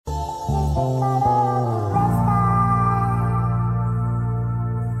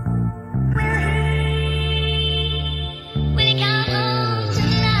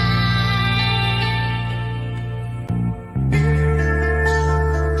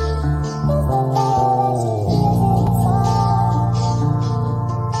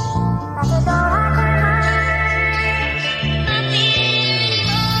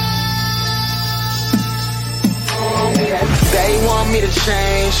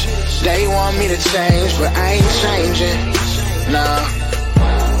They want me to change, but I ain't changing. Nah,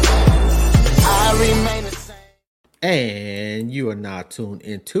 I remain the same. And you are now tuned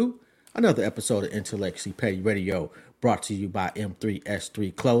into another episode of Intellectually Petty Radio, brought to you by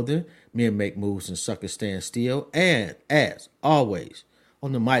M3S3 Clothing. Men make moves and suckers stand still. And as always,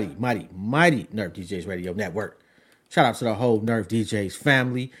 on the mighty Nerve DJs Radio Network. Shout out to the whole Nerve DJs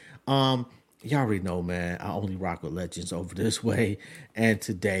family. Y'all already know, man, I only rock with legends over this way. And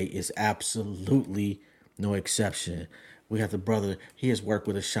today is absolutely no exception. We have the brother, he has worked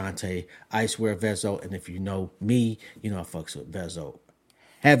with Ashanti, ICEWEAR, VEZZO. And if you know me, you know I fucks with VEZZO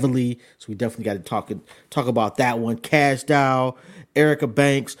heavily. So we definitely got to talk about that one. Cash Dow, Erica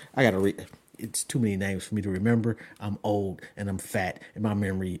Banks. I got to read. It's too many names for me to remember. I'm old and I'm fat, and my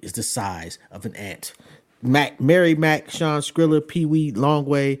memory is the size of an ant. Mary Mac, Sean Skrilla, PEEWEE,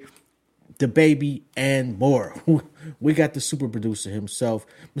 Longway, DABABY, and more. We got the super producer himself,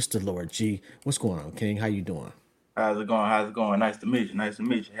 Mr. Lord G. What's going on, King? How you doing? How's it going? Nice to meet you. Nice to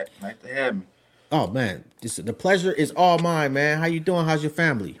have me. Oh, man. The pleasure is all mine, man. How you doing? How's your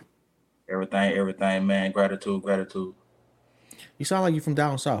family? Everything, man. Gratitude. You sound like you from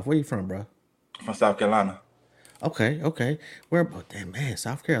down south. Where you from, bro? From South Carolina. Okay. Where about? Damn, man,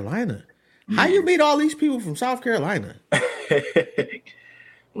 South Carolina. How you meet all these people from South Carolina?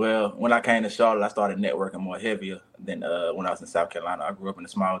 Well, when I came to Charlotte, I started networking more heavier than when I was in South Carolina. I grew up in a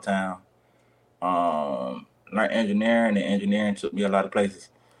small town. Learned engineering, and engineering took me a lot of places.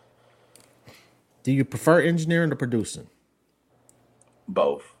 Do you prefer engineering or producing?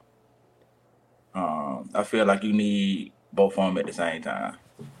 Both. I feel like you need both of them at the same time.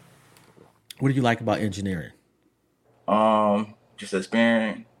 What do you like about engineering? Just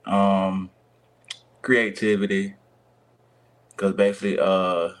experience, creativity. Because basically,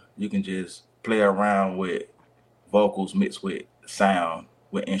 you can just play around with vocals mixed with sound,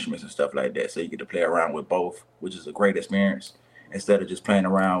 with instruments and stuff like that. So you get to play around with both, which is a great experience. Instead of just playing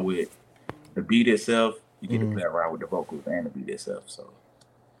around with the beat itself, you get to play around with the vocals and the beat itself. So,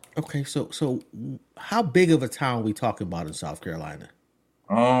 okay, so how big of a town are we talking about in South Carolina?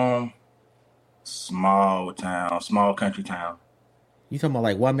 Small country town. You talking about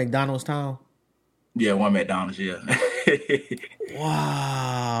like one McDonald's town? Yeah, one McDonald's, yeah.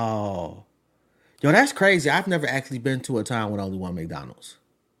 Wow. Yo, that's crazy. I've never actually been to a town with only one McDonald's.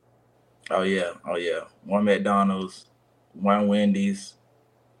 Oh yeah. One McDonald's, one Wendy's.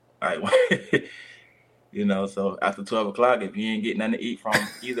 Like, so after 12 o'clock, if you ain't getting nothing to eat from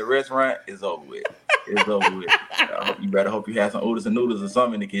either restaurant, it's over with. You better hope you have some oodles and noodles or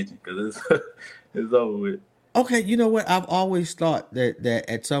something in the kitchen, because it's over with. Okay, you know what? I've always thought that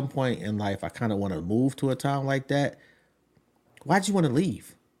at some point in life, I kind of want to move to a town like that. Why'd you want to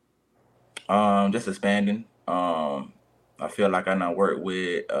leave? Just expanding. I feel like I now work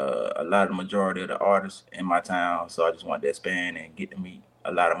with a lot of the majority of the artists in my town, so I just wanted to expand and get to meet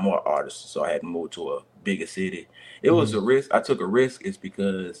a lot of more artists. So I had to move to a bigger city. It was a risk. I took a risk. It's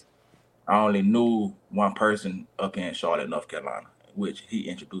because I only knew one person up in Charlotte, North Carolina, which he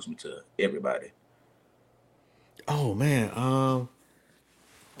introduced me to everybody. Oh man,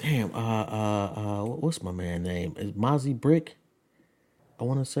 what's my man name? Is Mozzie Brick? I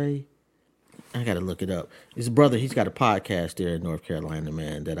want to say. I gotta look it up. His brother, he's got a podcast there in North Carolina,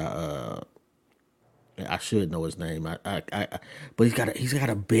 man. That I should know his name. But he's got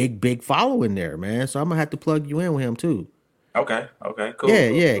a big following there, man. So I'm gonna have to plug you in with him too. Okay, cool.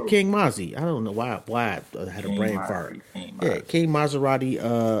 Yeah, cool. King Mozzie. I don't know why I had a brain fart. King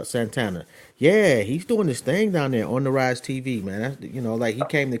Maserati Santana. Yeah, he's doing this thing down there on the Rise TV, man. That's, like he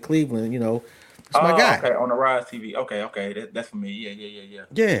came to Cleveland, it's my guy. Okay, on the Rise TV. Okay, that's for me. Yeah.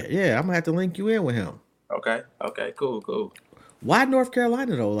 Yeah, I'm gonna have to link you in with him. Okay, cool. Why North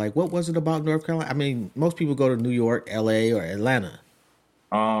Carolina though? Like, what was it about North Carolina? I mean, most people go to New York, LA, or Atlanta.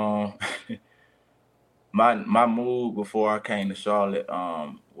 My move before I came to Charlotte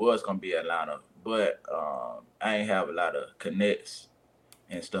was gonna be Atlanta, but I ain't have a lot of connects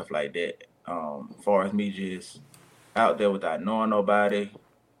and stuff like that. As far as me just out there without knowing nobody,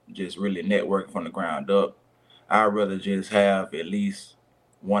 just really networking from the ground up, I'd rather just have at least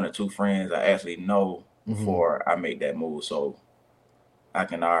one or two friends I actually know before I make that move. So I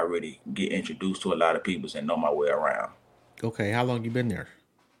can already get introduced to a lot of people and know my way around. Okay, how long you been there?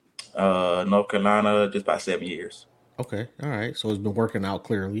 North Carolina, just about 7 years. Okay, all right. So it's been working out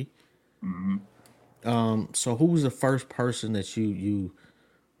clearly. Mm-hmm. So who was the first person that you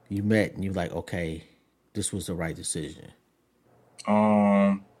met and you like, okay, this was the right decision?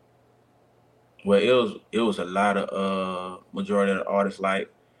 Um, well, it was a lot of majority of the artists.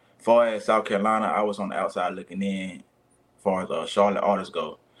 Like, far as South Carolina, I was on the outside looking in, far as Charlotte artists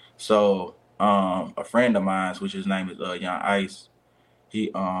go. So, a friend of mine, which his name is Young Ice,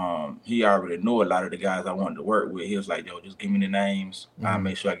 he already knew a lot of the guys I wanted to work with. He was like, "Yo, just give me the names. I'll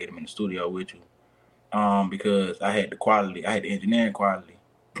make sure I get them in the studio with you." Because I had the quality, I had the engineering quality.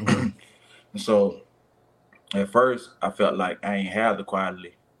 And so at first I felt like I ain't have the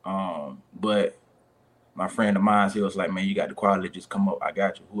quality. But my friend of mine, he was like, "Man, you got the quality, just come up. I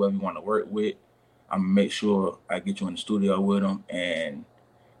got you. Whoever you want to work with, I'm gonna make sure I get you in the studio with them." And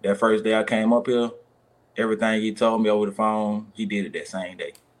that first day I came up here, everything he told me over the phone, he did it that same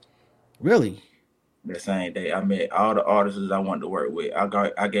day. Really? That same day, I met all the artists I wanted to work with.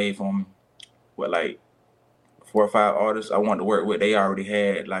 I gave him like 4 or 5 artists I wanted to work with. They already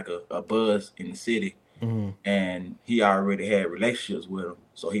had like a buzz in the city, and he already had relationships with them.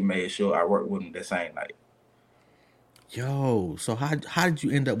 So he made sure I worked with him that same night. Yo, so how did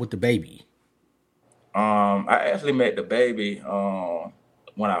you end up with the baby? I actually met the baby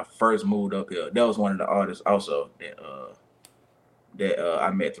when I first moved up here. That was one of the artists also that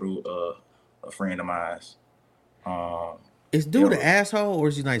I met through a friend of mine's. Is dude an asshole or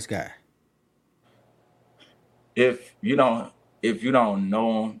is he a nice guy? If you don't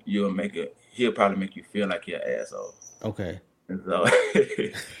know him, he'll probably make you feel like you're an asshole. Okay. And so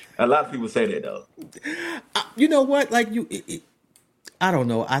a lot of people say that though. You know what? Like I don't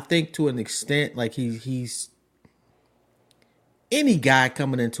know. I think to an extent, like he's any guy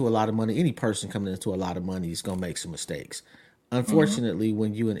coming into a lot of money, any person coming into a lot of money is gonna make some mistakes. Unfortunately,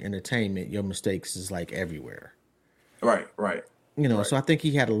 when you in entertainment, your mistakes is like everywhere. Right. You know, right. so I think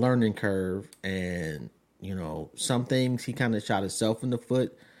he had a learning curve, and you know, some things he kind of shot himself in the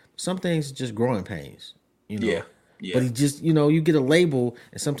foot. Some things just growing pains. You know. Yeah. But he just, you know, you get a label,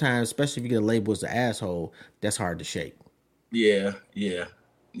 and sometimes, especially if you get a label as an asshole, that's hard to shake. Yeah.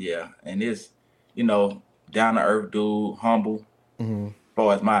 And it's, down to earth dude, humble. As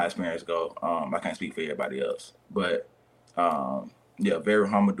far as my experience go, I can't speak for everybody else, but very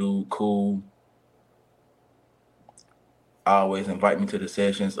humble dude, cool. Always invite me to the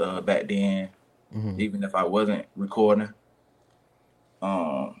sessions back then, even if I wasn't recording.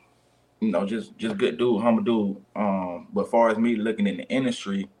 Just good dude, humble dude. But as far as me looking in the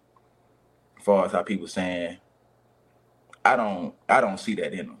industry, as far as how people saying, I don't see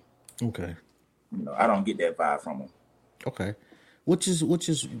that in them. Okay. I don't get that vibe from them. Okay. Which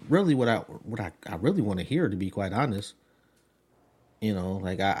is really what I really want to hear, to be quite honest. You know,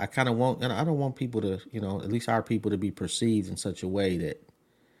 like I kind of want, and I don't want people to, at least our people to be perceived in such a way that,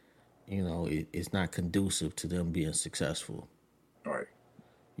 it's not conducive to them being successful. Right.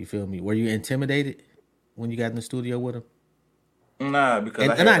 You feel me? Were you intimidated when you got in the studio with him? Nah, because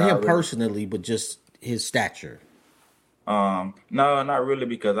and not him personally, but just his stature. No, not really,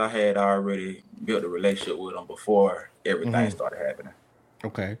 because I had already built a relationship with him before everything started happening.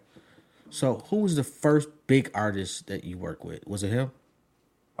 Okay. So who was the first big artist that you worked with? Was it him?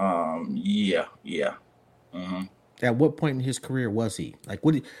 Yeah. At what point in his career was he? Like,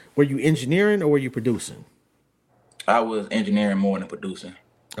 were you engineering or were you producing? I was engineering more than producing.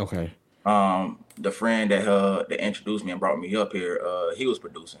 Okay. The friend that introduced me and brought me up here, he was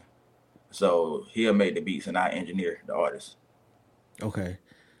producing. So he'll make the beats and I engineer the artists. Okay.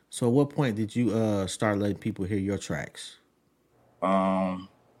 So at what point did you start letting people hear your tracks?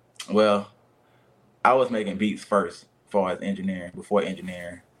 Well, I was making beats first, as far as engineering, before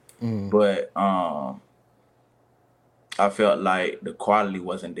engineering. But I felt like the quality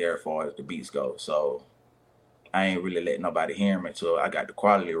wasn't there as far as the beats go. So I ain't really letting nobody hear them until I got the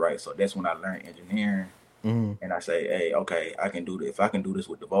quality right. So that's when I learned engineering. And I say, hey, okay, I can do this. If I can do this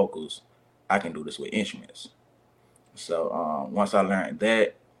with the vocals, I can do this with instruments. So once I learned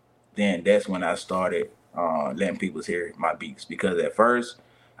that, then that's when I started letting people hear my beats. Because at first,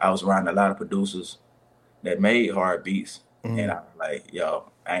 I was around a lot of producers that made hard beats. And I was like,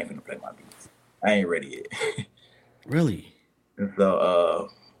 yo, I ain't finna play my beats. I ain't ready yet. Really? And so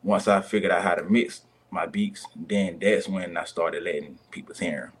once I figured out how to mix my beats, then that's when I started letting people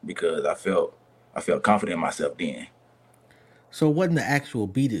hear them, because I felt confident in myself then. So it wasn't the actual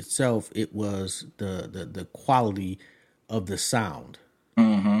beat itself, it was the quality of the sound.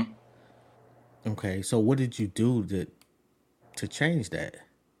 Okay, so what did you do to to change that?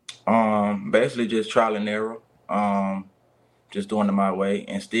 Basically just trial and error. Just doing it my way,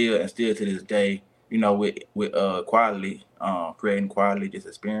 and still to this day, with quality, creating quality, just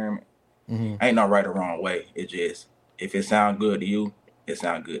experiment. Ain't no right or wrong way. It just, if it sounds good to you, it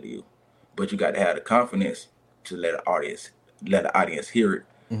sounds good to you. But you got to have the confidence to let the audience hear it.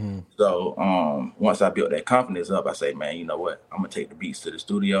 So once I built that confidence up, I say, man, you know what? I'm gonna take the beats to the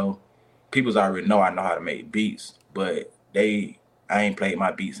studio. People's already know I know how to make beats, but I ain't played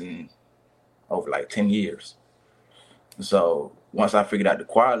my beats in over like 10 years. So once I figured out the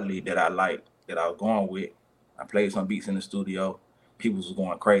quality that I liked, that I was going with, I played some beats in the studio. People was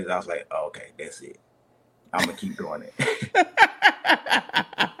going crazy. I was like, oh, okay, that's it. I'm gonna keep doing it.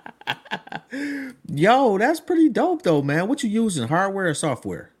 Yo, that's pretty dope though, man. What you using, hardware or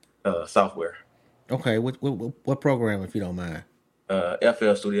software? Software. Okay, what program, if you don't mind?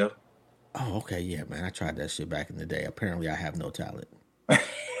 FL Studio. Oh, okay, yeah, man. I tried that shit back in the day. Apparently, I have no talent.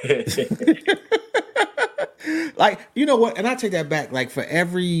 Like, you know what? And I take that back. Like, for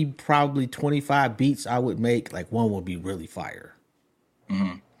every probably 25 beats I would make, like one would be really fire.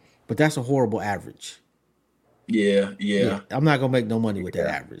 But that's a horrible average. Yeah. I'm not gonna make no money with that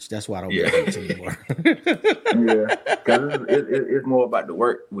average. That's why I don't make beats anymore. Because it's more about the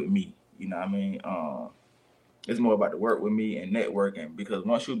work with me. You know what I mean? It's more about the work with me and networking. Because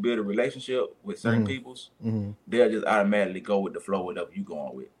once you build a relationship with certain peoples, they'll just automatically go with the flow, whatever you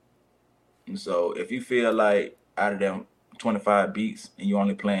going with. And so if you feel like out of them 25 beats and you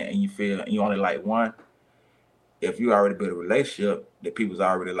only playing and you only like one, if you already built a relationship that people's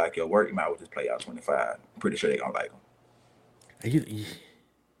already like your work, you might as well just play out 25. I'm pretty sure they're gonna like them. You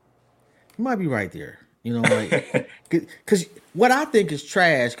might be right there. You know, like, because what I think is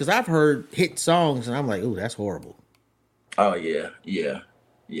trash, because I've heard hit songs and I'm like, ooh, that's horrible. Oh, yeah.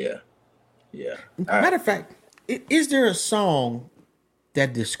 Matter of fact, is there a song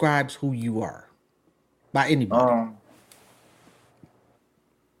that describes who you are by anybody?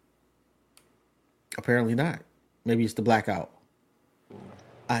 Apparently not. Maybe it's the blackout.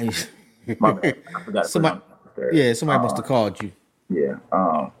 My bad. I forgot somebody must have called you. Yeah.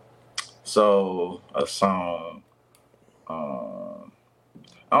 So a song. I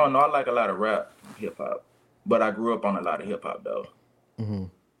don't know. I like a lot of rap, hip hop, but I grew up on a lot of hip hop though.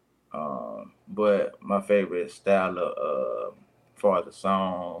 But my favorite style of for the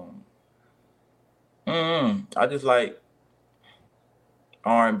song, I just like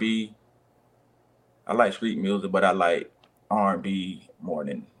R&B. I like street music, but I like R&B more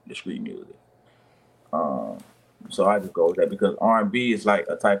than the street music. So I just go with that because R&B is like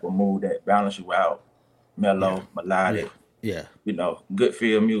a type of mood that balance you out, mellow, melodic. Yeah. You know, good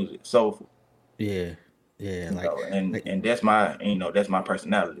feel music, soulful. Yeah. And that's my that's my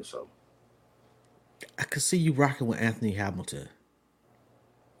personality. So I could see you rocking with Anthony Hamilton.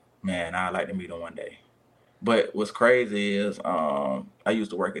 Man, I'd like to meet him one day. But what's crazy is I used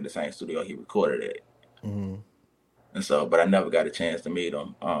to work at the same studio he recorded at. And so, but I never got a chance to meet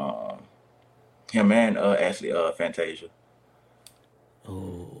him. Him and actually Fantasia.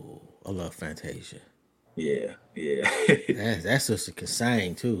 Oh, I love Fantasia. Yeah. that sister can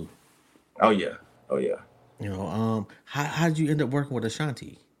sing too. Oh yeah. You know, how did you end up working with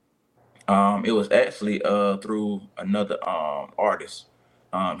Ashanti? It was actually through another artist.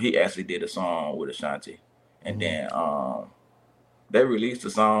 He actually did a song with Ashanti, and then they released the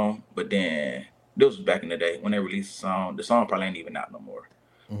song. But then this was back in the day when they released the song probably ain't even out no more.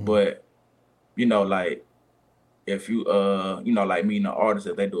 But like if you like meeting an artist,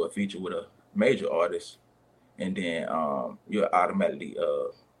 if they do a feature with a major artist, and then you're automatically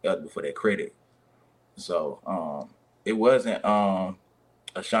eligible for that credit. So it wasn't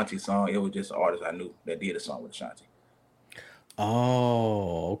Ashanti song. It was just an artist I knew that did a song with Ashanti.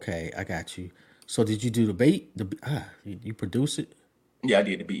 Oh, okay, I got you. So did you do the beat? You produce it? Yeah, I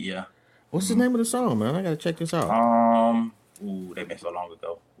did the beat. Yeah. What's the name of the song, man? I gotta check this out. That been so long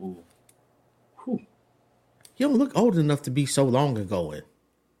ago. You don't look old enough to be so long ago.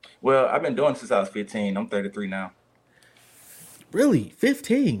 Well, I've been doing it since I was 15. I'm 33 now. Really,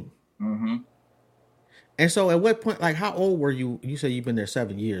 15? And so, at what point? Like, how old were you? You said you've been there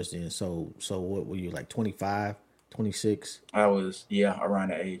 7 years. Then, so what were you, like 25, 26? I was around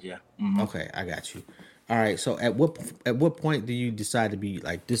that age. Yeah. Okay, I got you. All right. So at what point do you decide to be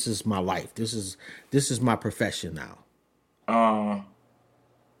like, this is my life? This is my profession now.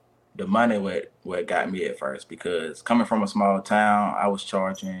 The money what got me at first, because coming from a small town, I was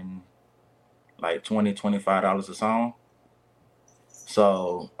charging like $20-$25 a song.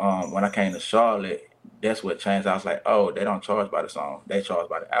 So when I came to Charlotte, that's what changed. I was like, oh, they don't charge by the song; they charge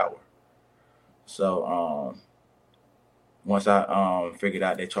by the hour. So once I figured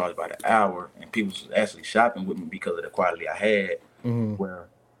out they charged by the hour, and people was actually shopping with me because of the quality I had, well,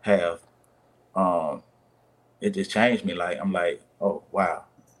 have it just changed me. Like I'm like, oh wow,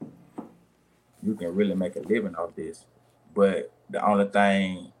 you can really make a living off this. But the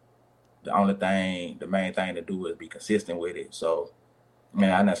main thing to do is be consistent with it. So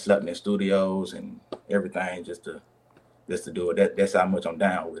man, I done slept in studios and everything just to do it. That's how much I'm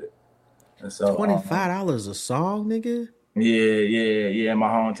down with it. And so $25 a song, nigga. yeah, in my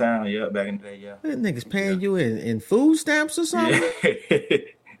hometown, yeah, back in the day, yeah. That nigga's paying Yeah. you in food stamps or something.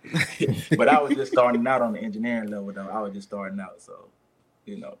 Yeah. But I was just starting out on the engineering level though. I was just starting out, so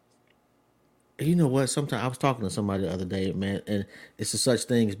you know. You know what? Sometimes I was talking to somebody the other day, man, and it's a such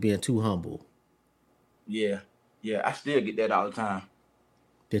thing as being too humble. Yeah. Yeah. I still get that all the time.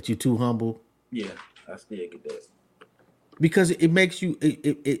 That you too humble. Yeah, I still get that. Because it makes you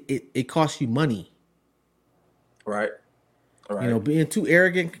it costs you money. Right. Right. You know, being too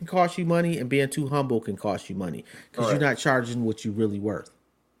arrogant can cost you money, and being too humble can cost you money because you're not charging what you're really worth.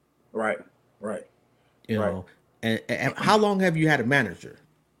 Right. Right. You know, and how long have you had a manager?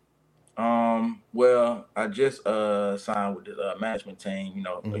 Well, I just signed with the management team. You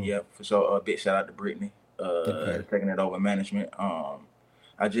know, yeah, for sure. Big shout out to Brittany, taking it over management.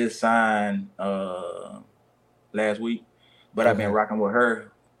 I just signed last week, but I've been rocking with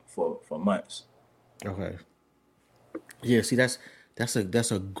her for months. Okay. Yeah, see, that's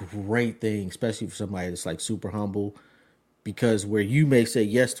a great thing, especially for somebody that's like super humble, because where you may say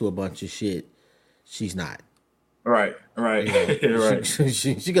yes to a bunch of shit, she's not. Right. You know, Right.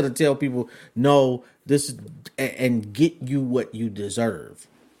 she gonna tell people no, this is, and get you what you deserve.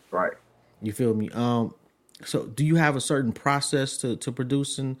 Right. You feel me? So do you have a certain process to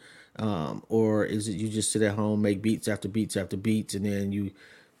producing, or is it you just sit at home, make beats after beats after beats, and then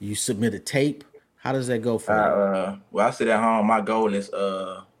you submit a tape? How does that go for you? Well, I sit at home. My goal is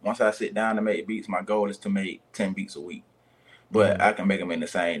once I sit down to make beats, my goal is to make 10 beats a week. But I can make them in the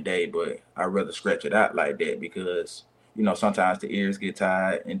same day, but I'd rather stretch it out like that because, you know, sometimes the ears get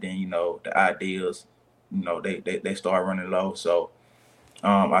tired and then, you know, the ideas, you know, they start running low. So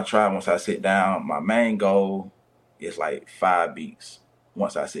I try once I sit down, my main goal is like 5 beats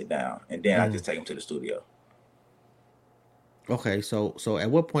once I sit down. And then I just take them to the studio. Okay, so at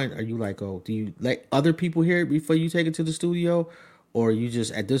what point are you like, oh, do you let other people hear it before you take it to the studio, or you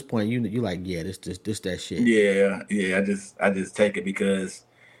just at this point you like, yeah, this that shit. Yeah. I just take it because,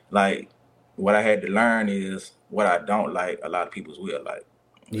 like, what I had to learn is what I don't like. A lot of people's will like.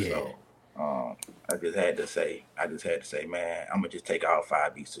 Yeah. So, I just had to say, man, I'm gonna just take all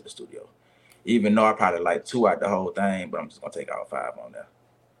 5 beats to the studio, even though I probably like 2 out the whole thing, but I'm just gonna take all 5 on there.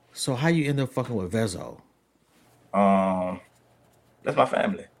 So how you end up fucking with VEZZO? That's my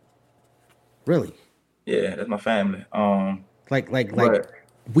family. Really? Yeah, that's my family. Like but,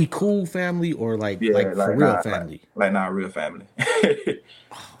 we cool family or like for real family? Like not real family.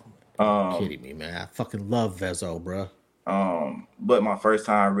 Kidding me, man. I fucking love VEZZO, bro. But my first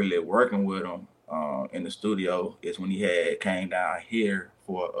time really working with him in the studio is when he had came down here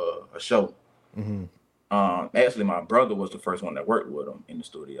for a show. Actually, my brother was the first one that worked with him in the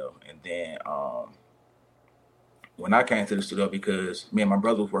studio, and then when I came to the studio, because me and my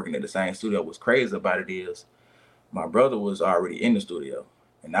brother was working at the same studio, what's crazy about it is my brother was already in the studio,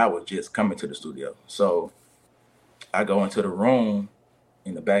 and I was just coming to the studio. So I go into the room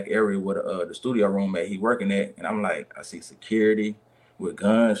in the back area where the studio room that he working at, and I'm like, I see security with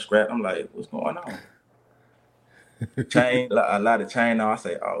guns, scrap. I'm like, what's going on? Chain, a lot of chain on. I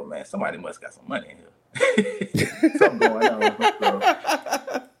say, oh man, somebody must got some money in here. Something going on.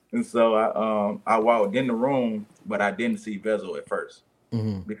 And so I walked in the room, but I didn't see VEZZO at first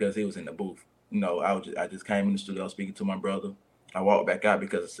because he was in the booth. You know, I just came in the studio speaking to my brother. I walked back out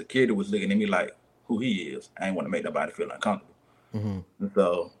because the security was looking at me like who he is. I ain't want to make nobody feel uncomfortable. And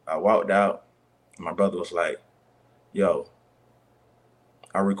so I walked out, and my brother was like, yo,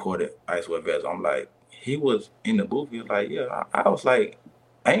 I recorded ICEWEAR VEZZO. I'm like, he was in the booth. He was like, yeah. I was like,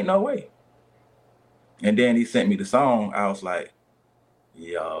 ain't no way. And then he sent me the song. I was like,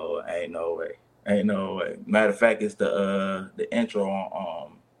 yo, ain't no way. Ain't no way. Matter of fact, it's the intro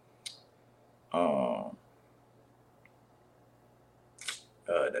on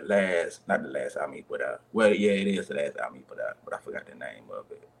not the last album he put out. Well, yeah, it is the last album he put out, but I forgot the name of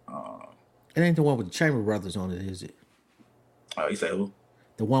it. It ain't the one with the Chamber Brothers on it, is it? Oh, you say who?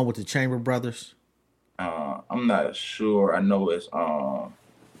 The one with the Chamber Brothers? I'm not sure. I know it's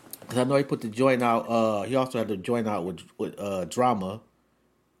Because I know he put the joint out. He also had the joint out with Drama.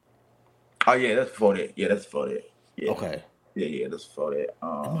 Oh yeah, that's before that. Yeah, that's before that. Yeah. Okay. Yeah, that's before that.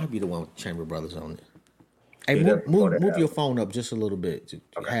 It might be the one with the Chamber Brothers on it. Hey, Yeah, that's before that move your album. phone up just a little bit. To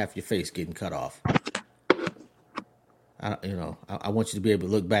Okay. half your face getting cut off. I want you to be able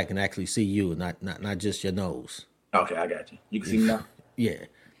to look back and actually see you, not just your nose. Okay, I got you. You can see me now? Yeah.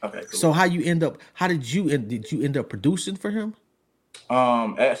 Okay, cool. So how did you end up producing for him?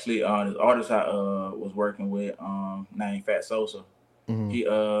 Actually, this artist I was working with, named Fat Sosa,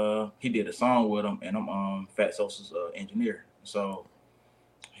 Mm-hmm. he did a song with him, and I'm Fat Sosa's engineer. So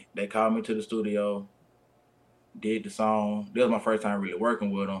they called me to the studio, did the song. That was my first time really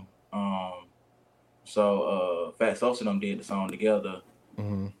working with him. So Fat Sosa and them did the song together,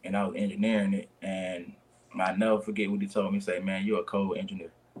 Mm-hmm. and I was engineering it. And I never forget what he told me. Say, man, you're a code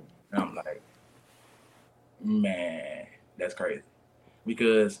engineer. And I'm like, man, that's crazy.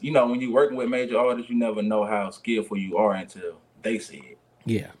 Because, when you're working with major artists, you never know how skillful you are until they see it.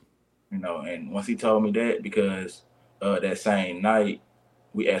 Yeah. And once he told me that, because that same night,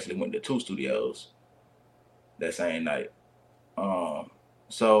 we actually went to 2 studios that same night.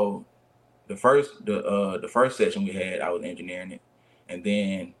 So the first session we had, I was engineering it, and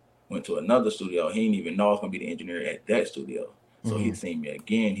then went to another studio. He didn't even know I was gonna be the engineer at that studio. So he seen me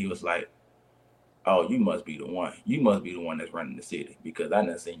again. He was like, "Oh, you must be the one. You must be the one that's running the city, because I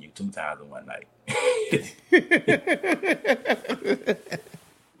done seen you 2 times in one night."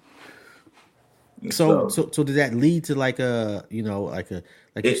 So did that lead to like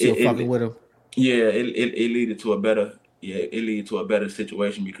you still fucking with him? Yeah, it leaded to a better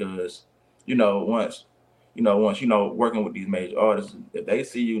situation, because once working with these major artists, if they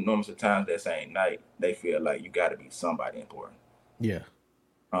see you numerous of times that same night, they feel like you got to be somebody important. Yeah.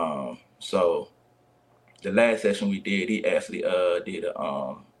 So the last session we did, he actually did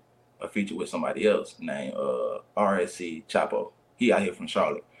a feature with somebody else named RSC Chapo. He out here from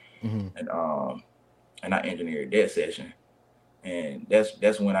Charlotte, Mm-hmm. and I engineered that session. And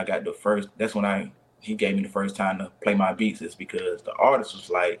that's when I got the first. That's when he gave me the first time to play my beats. Is because the artist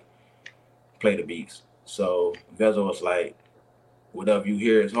was like, play the beats. So VEZZO was like, whatever you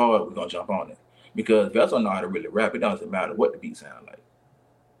hear is hard, we're gonna jump on it. Because VEZZO know how to really rap. It doesn't matter what the beat sound like.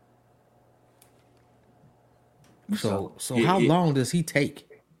 So how long does he take?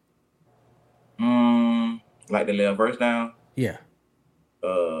 Like the little verse down. Yeah.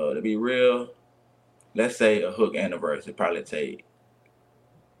 To be real, let's say a hook and a verse, it probably take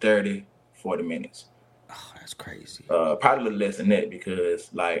 30, 40 minutes. Oh, that's crazy. Probably a little less than that,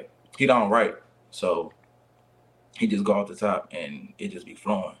 because like he don't write, so he just go off the top and it just be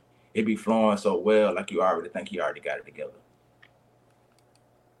flowing. It be flowing so well, like you already think he already got it together.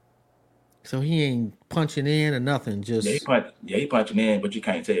 So he ain't punching in or nothing. Just he punching in, but you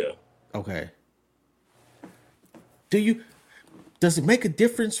can't tell. Okay. Does it make a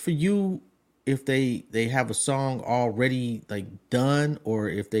difference for you if they have a song already like done, or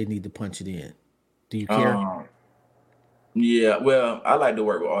if they need to punch it in? Do you care? Yeah, well, I like to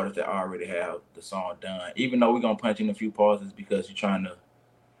work with artists that already have the song done. Even though we're gonna punch in a few pauses, because you're trying to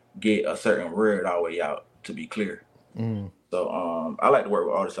get a certain word all the way out to be clear. So I like to work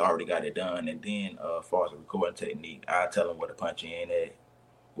with artists that already got it done, and then as far as the recording technique, I tell them where to punch in at,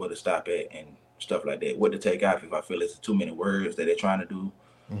 where to stop at, and stuff like that. What to take out if I feel it's too many words that they're trying to do.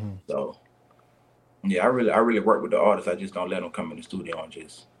 So yeah, I really work with the artists. I just don't let them come in the studio and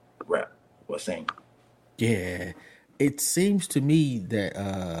just rap or sing. Yeah. It seems to me that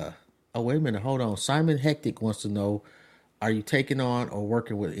oh, wait a minute, hold on. Simon Hectic wants to know, are you taking on or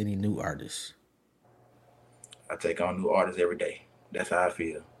working with any new artists? I take on new artists every day. That's how I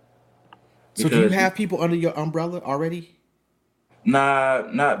feel. So do you Because have people under your umbrella already? nah,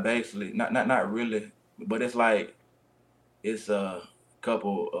 not basically, not really. But it's like it's a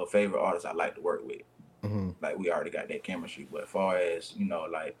couple of favorite artists I like to work with. Like we already got that chemistry. But as far as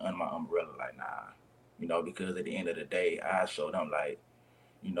like under my umbrella, like nah, because at the end of the day, I show them like,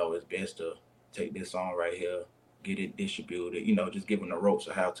 it's best to take this song right here, get it distributed. Just give them the ropes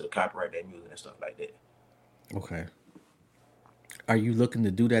of how to copyright that music and stuff like that. Okay. Are you looking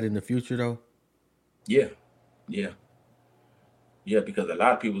to do that in the future though? Yeah, yeah. Yeah, because a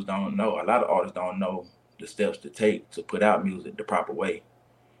lot of people don't know. A lot of artists don't know the steps to take to put out music the proper way.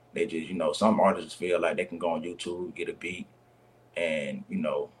 They just, some artists feel like they can go on YouTube, get a beat, and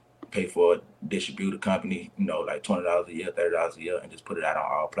pay for a distributor company, like $20 a year, $30 a year, and just put it out on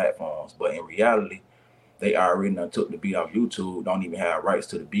all platforms. But in reality, they already done took the beat off YouTube, don't even have rights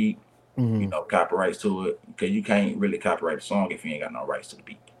to the beat, copyrights to it, because you can't really copyright a song if you ain't got no rights to the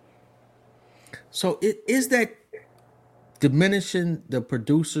beat. So is that diminishing the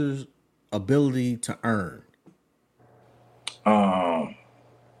producer's ability to earn?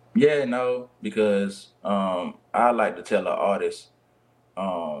 Yeah, no, because I like to tell an artist,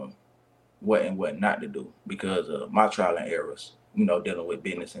 what and what not to do because of my trial and errors, dealing with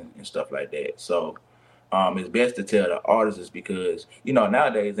business and stuff like that. So it's best to tell the artists because,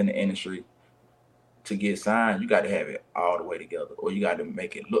 nowadays in the industry, to get signed, you got to have it all the way together, or you got to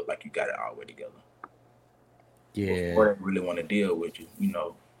make it look like you got it all the way together. Yeah. Before they really want to deal with you,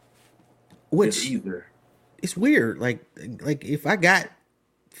 Which it's easier. It's weird. Like if I got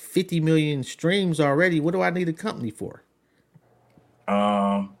 50 million streams already, what do I need a company for?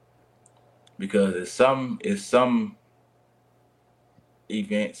 Because it's some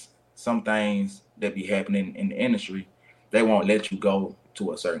events, some things that be happening in the industry, they won't let you go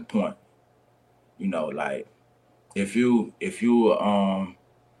to a certain point. Like if you're an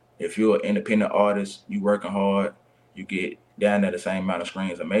independent artist, you working hard, you get down at the same amount of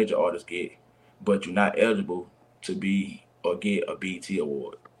screens a major artists get, but you're not eligible to be or get a BT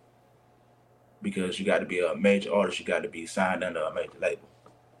award because you got to be a major artist. You got to be signed under a major label,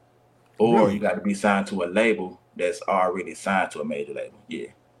 or Really? you got to be signed to a label that's already signed to a major label. Yeah.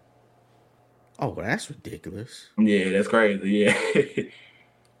 Oh, well, that's ridiculous. Yeah, that's crazy. Yeah.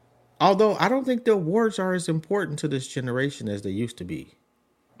 Although I don't think the awards are as important to this generation as they used to be.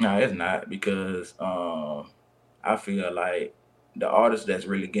 No, it's not because I feel like the artists that's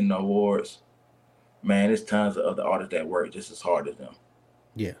really getting the awards, man, there's tons of other artists that work just as hard as them.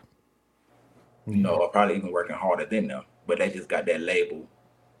 Yeah. Or probably even working harder than them, but they just got that label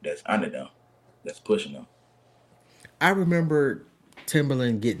that's under them, that's pushing them. I remember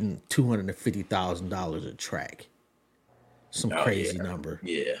Timberland getting $250,000 a track. Some crazy number.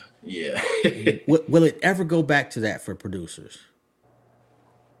 Yeah, yeah. Will it ever go back to that for producers?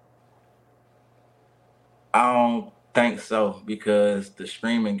 I don't think so because the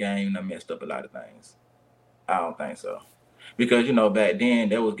streaming game done messed up a lot of things. I don't think so. Because, back then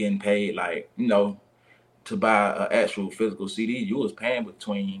they was getting paid like, to buy an actual physical CD, you was paying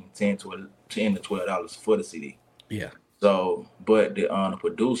between $10 to $12 for the CD. Yeah. So, but the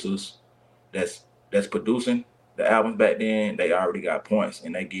producers that's producing the albums back then, they already got points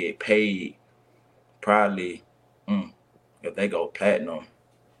and they get paid probably if they go platinum.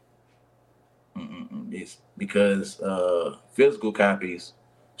 It's because physical copies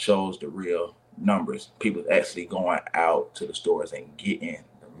shows the real numbers. People actually going out to the stores and getting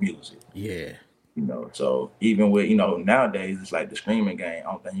the music. Yeah. So even with, nowadays it's like the streaming game.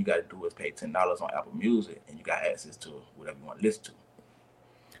 Only thing you got to do is pay $10 on Apple Music and you got access to whatever you want to listen to.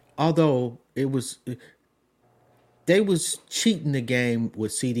 Although they was cheating the game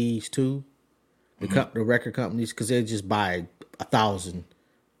with CDs too, the record companies, because they just buy 1,000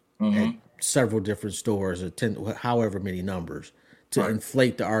 at several different stores or 10, however many numbers to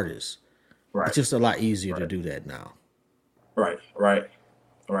inflate the artists. Right. It's just a lot easier to do that now. Right.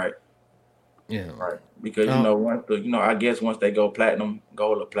 Yeah. Right. Because I guess once they go platinum,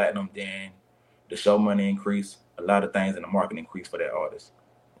 gold or platinum, then the show money increase. A lot of things in the market increase for that artist.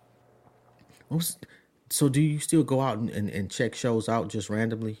 So do you still go out and check shows out just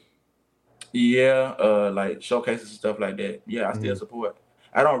randomly? Yeah, like showcases and stuff like that. Yeah, I still support.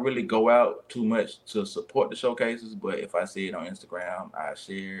 I don't really go out too much to support the showcases, but if I see it on Instagram, I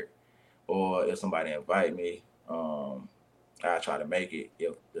share it. Or if somebody invite me, I try to make it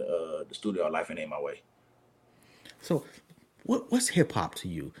if the studio life ain't my way. So what's hip hop to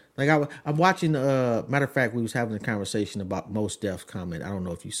you? Like I'm watching. Matter of fact, we was having a conversation about Mos Def's comment. I don't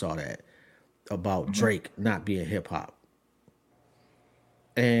know if you saw that about Drake not being hip hop,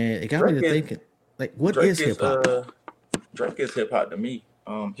 and it got me to thinking, like, what is hip hop? Drake is hip hop to me.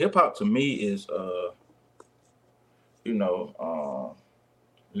 Hip hop to me is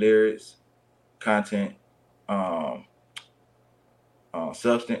lyrics, content,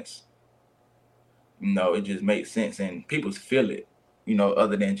 substance. It just makes sense and people feel it.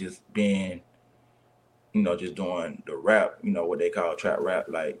 Other than just being, just doing the rap. What they call trap rap.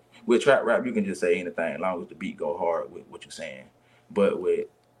 Like with trap rap, you can just say anything as long as the beat go hard with what you're saying. But with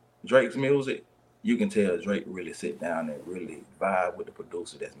Drake's music, you can tell Drake really sit down and really vibe with the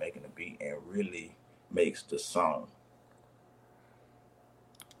producer that's making the beat and really makes the song.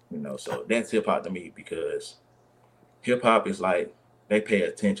 So that's hip hop to me because hip hop is like they pay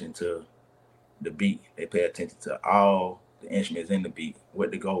attention to the beat. They pay attention to all the instruments in the beat,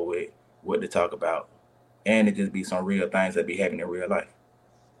 what to go with, what to talk about, and it just be some real things that be happening in real life.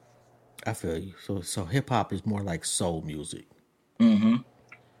 I feel you. So hip hop is more like soul music.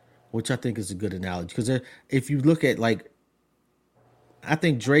 Which I think is a good analogy. Because if you look at, like, I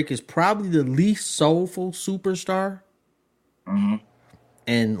think Drake is probably the least soulful superstar.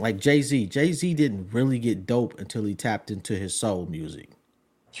 And like Jay-Z didn't really get dope until he tapped into his soul music.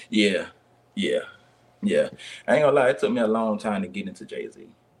 Yeah. I ain't gonna lie, it took me a long time to get into Jay-Z.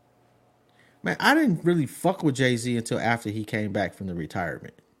 Man, I didn't really fuck with Jay-Z until after he came back from the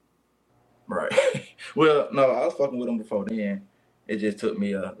retirement. Right. Well, no, I was fucking with him before then. It just took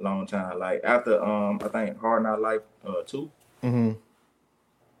me a long time. Like after I think Hard Knock Life 2. Mm-hmm.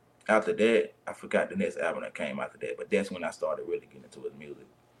 After that, I forgot the next album that came after that, but that's when I started really getting into his music.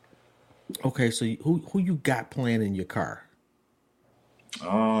 Okay, so who you got playing in your car?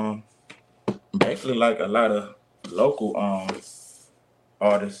 Basically like a lot of local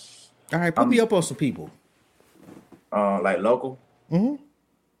artists. All right, put me up on some people. Like local. Mm-hmm.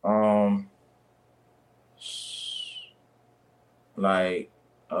 Like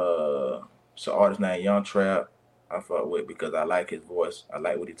so artist named Young Trap I fuck with because I like his voice. I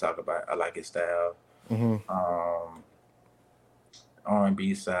like what he talk about. I like his style. Mm-hmm.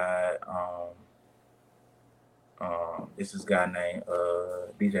 R&B side. This is guy named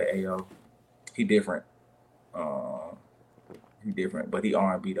DJ AO. He different. He different, but he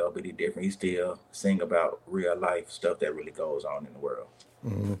R&B though. But he different. He still sing about real life stuff that really goes on in the world.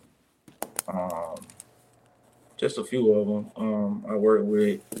 Mm-hmm. Just a few of them. I work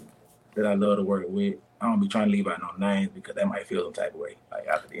with that I love to work with. I don't be trying to leave out no names because that might feel some type of way. Like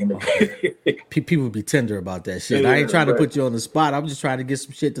after the end of the day. People be tender about that shit. Yeah, I ain't trying to but- put you on the spot. I'm just trying to get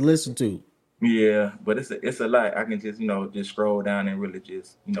some shit to listen to. Yeah, but it's a lot. I can just just scroll down and really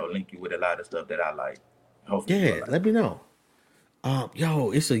just link you with a lot of stuff that I like. Hopefully, you Yeah, like. let me know.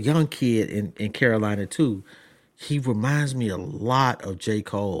 Yo, it's a young kid in Carolina too. He reminds me a lot of J.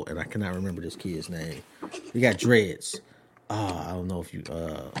 Cole, and I cannot remember this kid's name. He got dreads. I don't know if you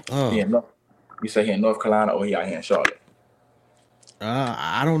You say he in North Carolina or he out here in Charlotte?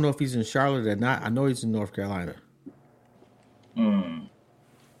 I don't know if he's in Charlotte or not. I know he's in North Carolina. And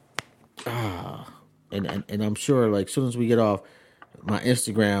I'm sure, like, as soon as we get off, my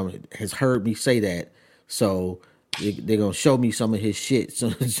Instagram has heard me say that, so they're gonna show me some of his shit.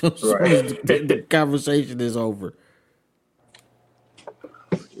 So as soon as the conversation is over.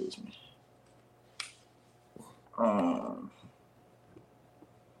 Excuse me.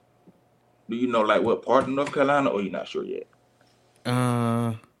 Do you know like what part of North Carolina, or you not sure yet?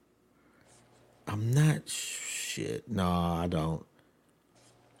 I'm not shit. No, I don't.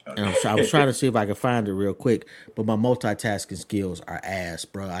 And I was trying to see if I could find it real quick, but my multitasking skills are ass,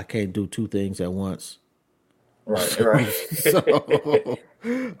 bro. I can't do two things at once. Right. So,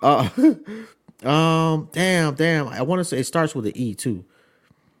 damn. I want to say it starts with an E too.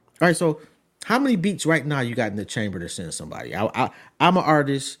 All right, so how many beats right now you got in the chamber to send somebody? I'm an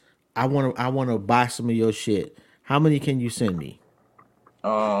artist. I want to buy some of your shit. How many can you send me?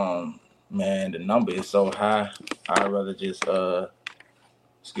 Man, the number is so high. I'd rather just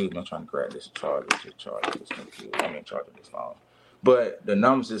excuse me, I'm trying to grab this charger. Just charge this computer. I mean, charge this phone. But the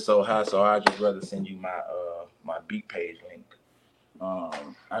numbers is so high, so I'd just rather send you my my beat page link.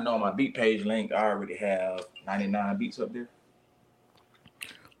 I know my beat page link, I already have 99 beats up there.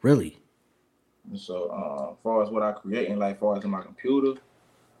 Really? And so, as far as what I create, and like far as in my computer,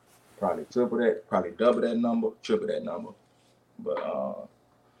 probably triple that, probably double that number, triple that number. But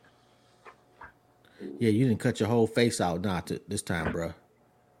yeah, you didn't cut your whole face out not this time, bro.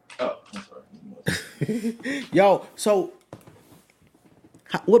 Oh, I'm sorry. Yo, so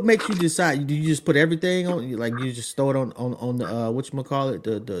what makes you decide? Do you just put everything on? Like you just throw it on the whatchamacallit,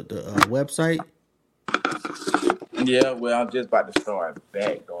 the website? Yeah, well, I'm just about to start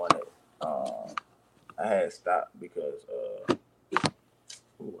back doing it. I had stopped because I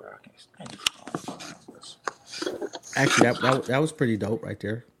can't stand it. Actually, that was pretty dope right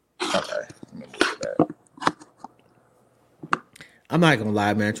there. Okay, let me move that. I'm not gonna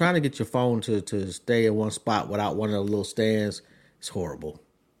lie, man. Trying to get your phone to stay in one spot without one of the little stands is horrible.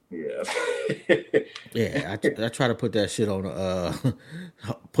 Yeah. Yeah, I try to put that shit on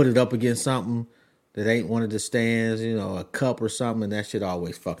put it up against something that ain't one of the stands, a cup or something, and that shit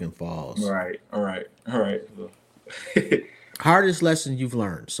always fucking falls. Right. All right. Hardest lesson you've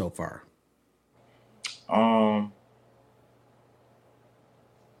learned so far?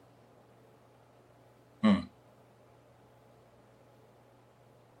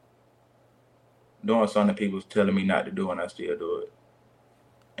 Doing something people's telling me not to do, and I still do it,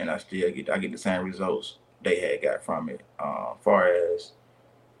 and I get the same results they had got from it. Far as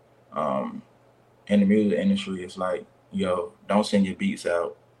in the music industry, it's like, yo, don't send your beats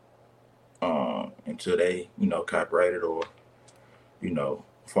out until they copyrighted or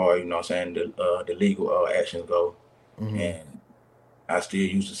far what I'm saying the legal actions go. Mm-hmm. And I still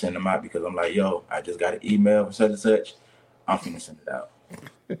used to send them out because I'm like, yo, I just got an email from such and such, I'm finna send it out.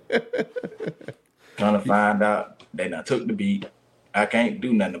 Trying to find out they done took the beat. I can't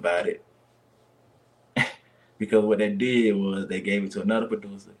do nothing about it. Because what they did was they gave it to another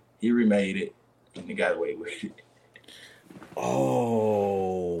producer. he remade it, and he got away with it.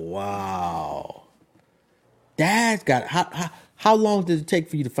 Oh wow. That's got how long did it take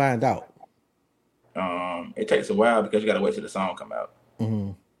for you to find out? It takes a while because you gotta wait till the song come out.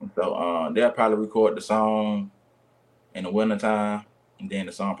 Mm-hmm. So they'll probably record the song in the wintertime, and then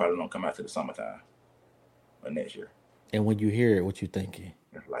the song probably don't come out till the summertime of next year. And when you hear it, what you thinking?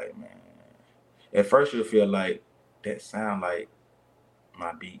 It's like, man, at first you'll feel like that sound like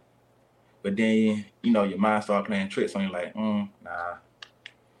my beat, but then your mind start playing tricks on you, like, nah.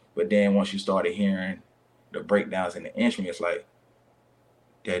 But then once you started hearing the breakdowns in the instrument, it's like,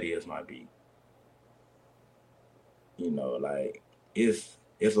 that is my beat. Like it's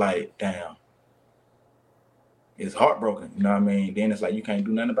like, damn, it's heartbroken. You know what I mean? Then it's like you can't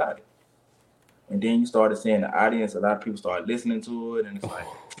do nothing about it. And then you started seeing the audience. A lot of people started listening to it, and it's like,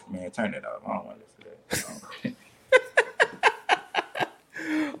 man, turn it off. I don't want to listen to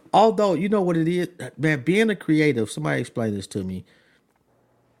that. Although, you know what it is, man, being a creative, somebody explain this to me.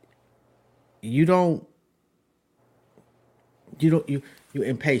 You're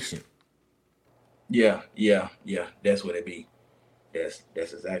impatient. Yeah. That's what it be. That's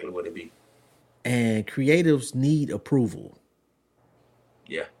exactly what it be. And creatives need approval.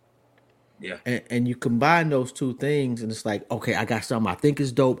 Yeah. And you combine those two things, and it's like, okay, I got something I think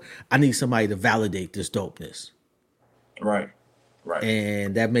is dope. I need somebody to validate this dopeness. Right.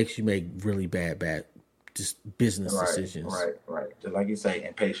 And that makes you make really bad just business decisions. Right. Just like you say,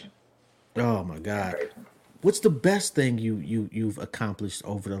 impatient. Oh my God. What's the best thing you've accomplished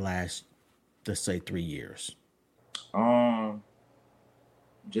over the last, let's say, 3 years?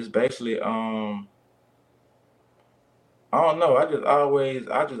 Just basically, I don't know. I just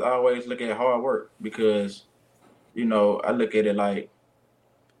always look at hard work because, I look at it like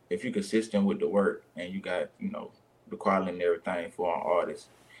if you're consistent with the work and you got, the quality and everything for an artist,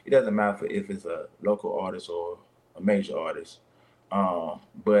 it doesn't matter if it's a local artist or a major artist.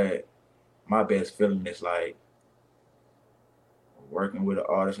 But my best feeling is like working with an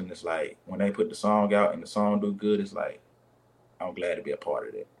artist, and it's like when they put the song out and the song do good, it's like I'm glad to be a part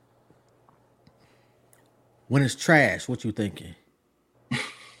of it. When it's trash, what you thinking?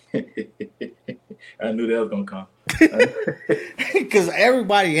 I knew that was gonna come. Because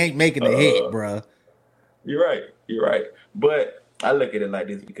everybody ain't making a hit, bruh. You're right. But I look at it like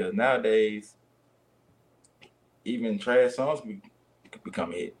this because nowadays, even trash songs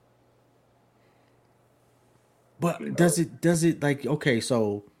become a hit. But does it like, okay,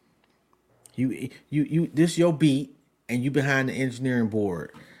 so you this your beat and you behind the engineering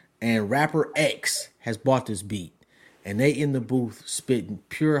board, and rapper X has bought this beat and they in the booth spitting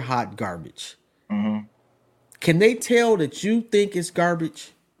pure hot garbage. Mm-hmm. Can they tell that you think it's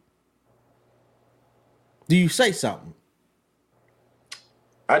garbage? Do you say something?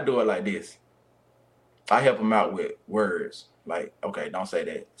 I do it like this. I help them out with words. Like, okay, don't say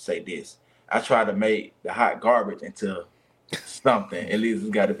that. Say this. I try to make the hot garbage into something. At least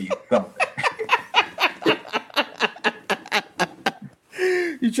it's got to be something.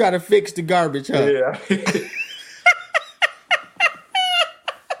 You try to fix the garbage, huh? Yeah.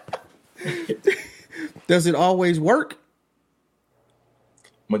 Does it always work?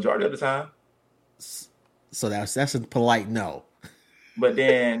 Majority of the time. So that's a polite no. But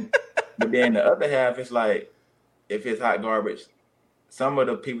then the other half is like, if it's hot garbage, some of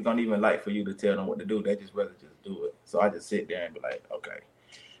the people don't even like for you to tell them what to do. They just rather just do it. So I just sit there and be like, okay,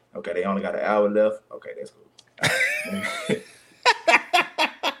 they only got an hour left. Okay, that's cool.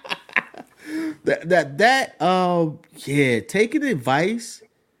 Taking advice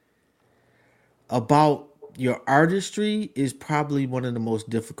about your artistry is probably one of the most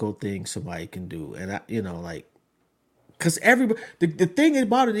difficult things somebody can do. And because everybody, the thing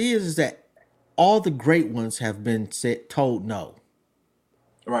about it is that all the great ones have been told no.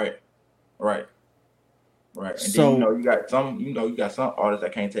 Right. And so, then you got some artists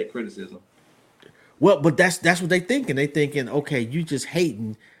that can't take criticism. Well, but that's what they thinking. They thinking, okay, you just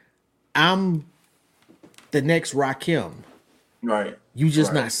hating. I'm the next Rakim. Right. You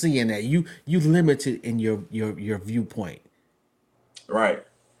just not seeing that. You limited in your viewpoint. Right.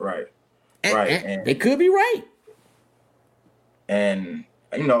 And they could be right. And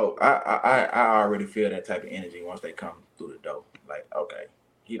I already feel that type of energy once they come through the door. Like, okay,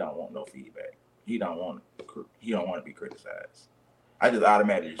 he don't want no feedback. He don't want to be criticized. I just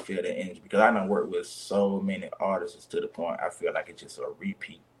automatically just feel that energy because I done worked with so many artists to the point I feel like it's just a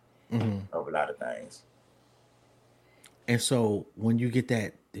repeat of a lot of things. And so when you get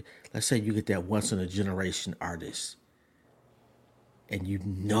that, let's say you get that once in a generation artist, and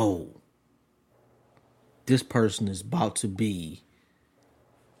this person is about to be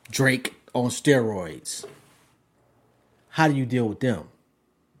Drake on steroids. How do you deal with them?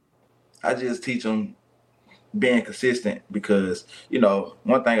 I just teach them being consistent because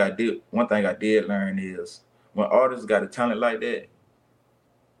one thing I did learn is when artists got a talent like that,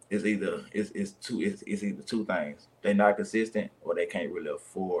 it's either two things: they're not consistent or they can't really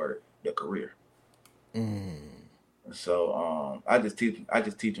afford the career. So I just teach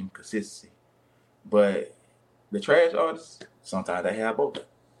them consistency. But the trash artists, sometimes they have both.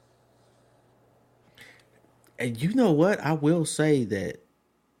 And you know what? I will say that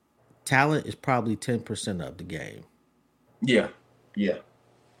talent is probably 10% of the game. Yeah.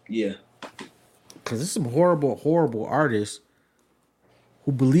 Because there's some horrible, horrible artists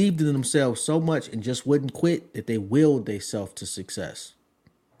who believed in themselves so much and just wouldn't quit that they willed themselves to success.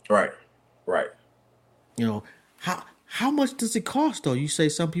 Right. You know, how much does it cost though? You say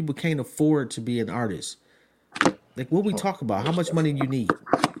some people can't afford to be an artist. Like what we talk about, how much money do you need?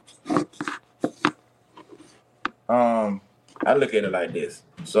 I look at it like this.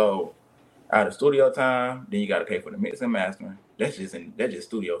 So out of studio time, then you got to pay for the mix and mastering. That's just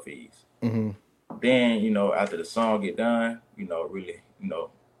studio fees. Mm-hmm. Then after the song get done, really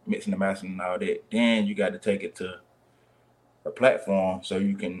mixing the mastering and all that. Then you got to take it to a platform so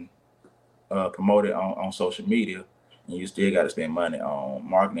you can promote it on social media, and you still got to spend money on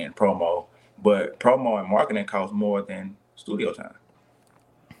marketing and promo. But promo and marketing costs more than studio time.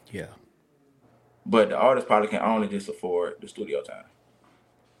 Yeah. But the artist probably can only just afford the studio time.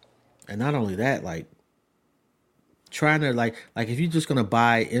 And not only that, like trying to like if you're just gonna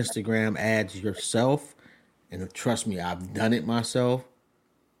buy Instagram ads yourself, and trust me, I've done it myself.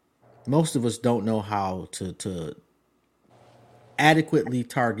 Most of us don't know how to adequately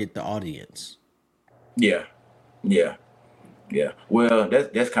target the audience. Yeah. Well,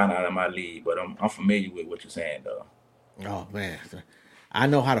 that's kind of out of my league, but I'm familiar with what you're saying, though. Oh man, I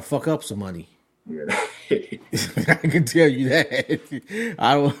know how to fuck up some money. Yeah. I can tell you that.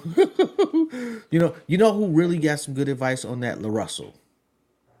 I don't. You know who really got some good advice on that? LaRussell.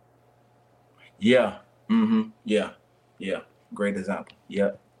 Yeah. Mm-hmm. Yeah. Great example.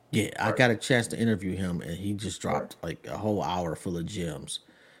 Yeah. Yeah, I got a chance to interview him, and he just dropped like a whole hour full of gems,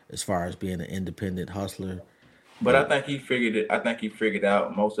 as far as being an independent hustler. But I think he figured it. I think he figured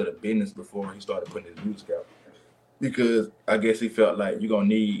out most of the business before he started putting his music out. Because I guess he felt like you're gonna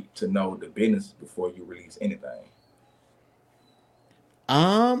need to know the business before you release anything.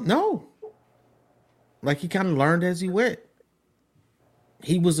 No. Like he kind of learned as he went.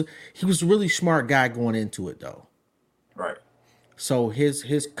 He was a really smart guy going into it though. Right. So his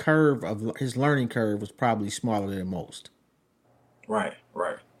learning curve was probably smaller than most. Right.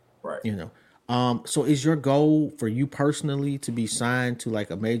 So is your goal for you personally to be signed to like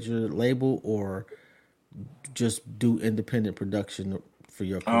a major label or just do independent production for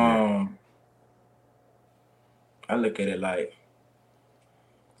your career? I look at it like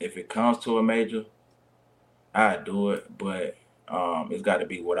if it comes to a major, I do it, but it's got to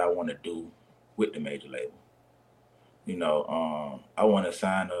be what I want to do with the major label. I want to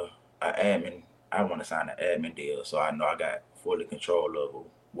sign an admin deal, so I know I got fully control of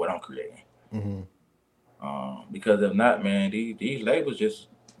what I'm creating. Mm-hmm. Because if not, man, these labels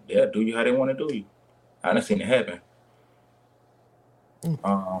they'll do you how they want to do you. I done seen it happen.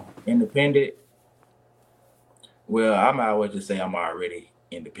 Independent. Well, I might always just say I'm already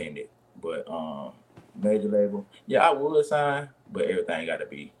independent, but major label, yeah, I would sign, but everything got to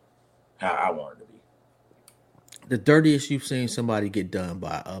be how I want it to be. The dirtiest you've seen somebody get done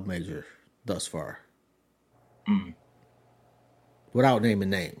by a major thus far? Without naming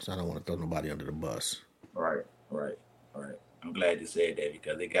names. I don't want to throw nobody under the bus. Right. I'm glad you said that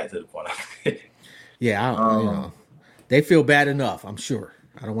because it got to the point. Yeah, they feel bad enough, I'm sure.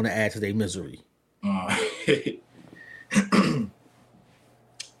 I don't want to add to their misery.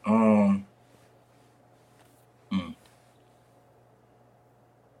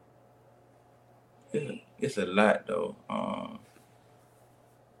 It's a lot though.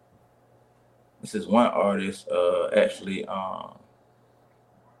 This is one artist actually.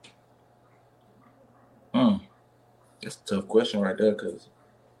 That's a tough question right there because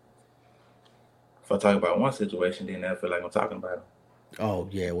if I talk about one situation, then I feel like I'm talking about it. Oh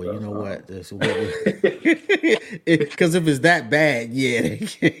yeah, well you know what? Because if it's that bad, yeah,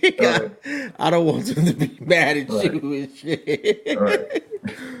 I don't want them to be mad at you and shit. Right.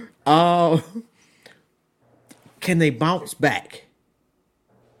 Can they bounce back?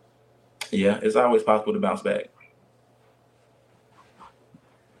 Yeah, it's always possible to bounce back.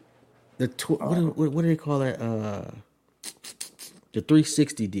 What do they call that? The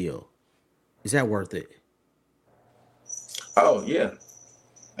 360 deal. Is that worth it? Oh yeah.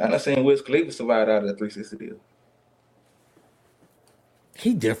 I done seen Wiz Khalifa survive out of the 360 deal.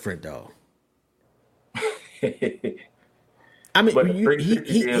 He different though. But I mean, the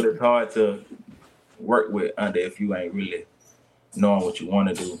 360 deal is hard to work with under if you ain't really knowing what you want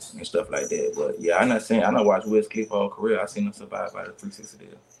to do and stuff like that. But yeah, I don't watch Wiz Khalifa whole career. I seen him survive by the 360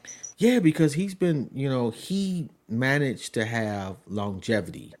 deal. yeah, because he's been, he managed to have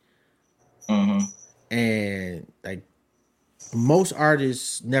longevity, and like most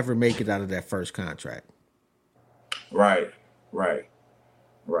artists never make it out of that first contract. Right.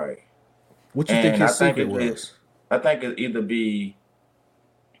 What you think And his secret was? I think it either be,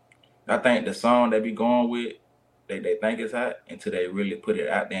 I think the song they be going with, they think it's hot until they really put it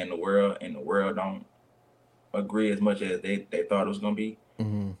out there in the world, and the world don't agree as much as they thought it was gonna be.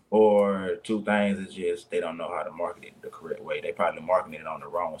 Or two things is just they don't know how to market it the correct way. They probably marketing it on the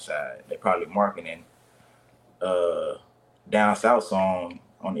wrong side. They probably marketing down south song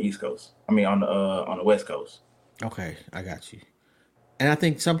on the East Coast. I mean on the West Coast. Okay, I got you. And I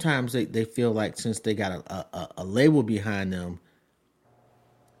think sometimes they feel like since they got a label behind them,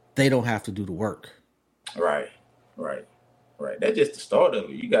 they don't have to do the work. Right. That's just the start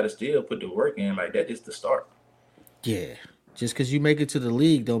of it. You got to still put the work in. Like that's just the start. Yeah, just because you make it to the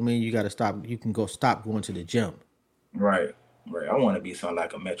league don't mean you got to stop. You can stop going to the gym. Right. I want to be something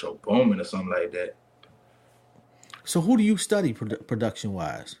like a Metro Boomin or something like that. So who do you study production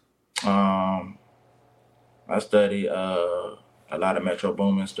wise? I study a lot of Metro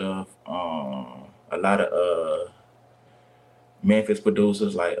Boomin stuff. A lot of Memphis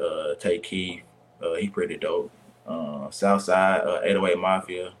producers like Tay Keith. He pretty dope. Southside 808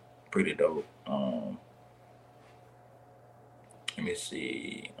 Mafia, pretty dope. Let me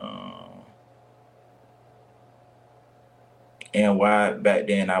see. NY back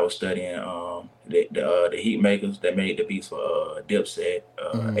then I was studying the Heat Makers that made the beats for Dipset,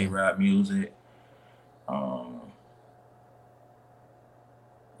 A-Rod Music.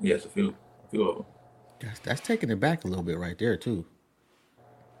 Yes, a few of them. That's taking it back a little bit right there too.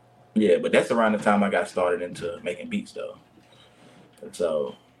 Yeah, but that's around the time I got started into making beats though.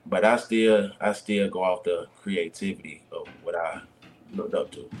 So, but I still go off the creativity of what I looked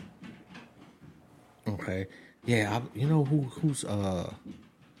up to. Okay, yeah, who's an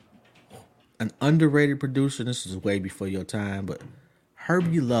underrated producer? This is way before your time, but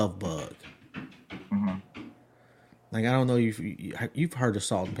Herbie Lovebug. Like I don't know if you've heard of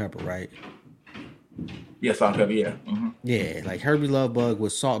Salt and Pepper, right? Yeah, Salt and Pepper, yeah. Yeah, like Herbie Lovebug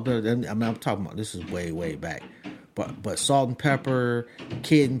was Salt and Pepper. I mean, I'm talking about this is way back, but Salt and Pepper,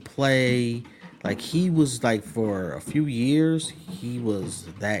 Kid and Play, like he was like for a few years, he was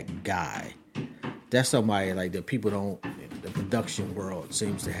that guy. That's somebody like that people don't. The production world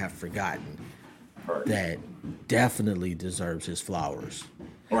seems to have forgotten that definitely deserves his flowers.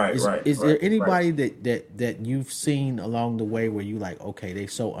 Is there anybody that you've seen along the way where you like, okay, they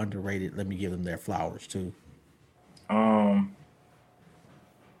so underrated, let me give them their flowers too?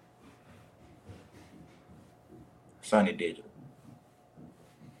 Sonny Digital.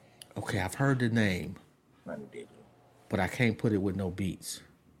 Okay, I've heard the name. Sonny Digital. But I can't put it with no beats.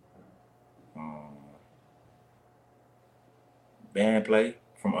 Band Play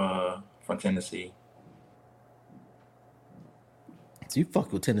from Tennessee. So you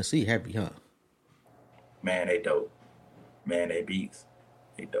fuck with Tennessee heavy, huh? Man, they dope. Man, they beats.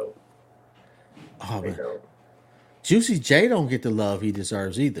 They dope. Oh, man. Juicy J don't get the love he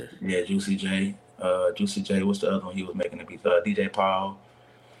deserves either. Yeah, Juicy J. Juicy J, what's the other one he was making the beats? DJ Paul.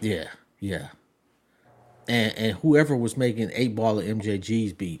 Yeah. And whoever was making 8 Ball of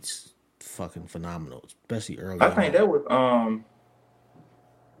MJG's beats, fucking phenomenal, especially early. I think that was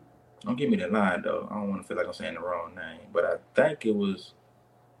don't give me that line though. I don't want to feel like I'm saying the wrong name, but I think it was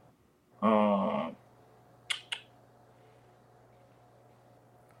I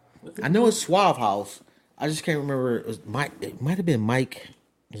know it's Suave House. I just can't remember. It was Mike. It might have been Mike.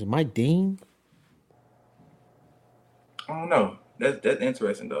 Is it Mike Dean? I don't know. That's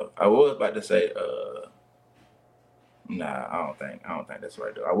interesting though. I was about to say nah, I don't think that's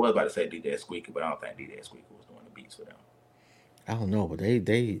right though. I was about to say DJ Squeaker, but I don't think DJ Squeaker was doing the beats for them. I don't know, but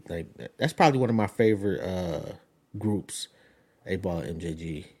they like that's probably one of my favorite groups. 8 Ball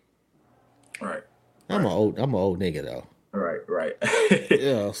MJG. Right. I'm an old nigga though. Right.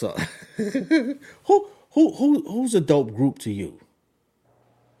 Yeah. So who's a dope group to you?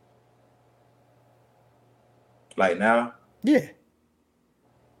 Like now? Yeah.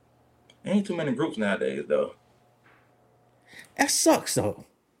 Ain't too many groups nowadays though. That sucks though.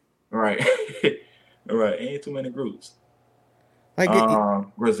 Right. Right. Ain't too many groups. Like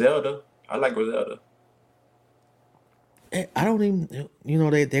Griselda. I like Griselda. I don't even,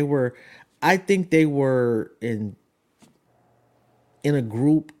 they were, I think they were in a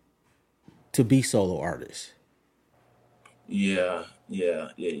group to be solo artists. Yeah, yeah.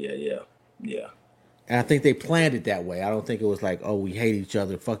 And I think they planned it that way. I don't think it was like, oh, we hate each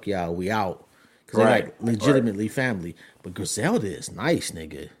other, fuck y'all, we out. Because they Right, like legitimately family. But Griselda is nice,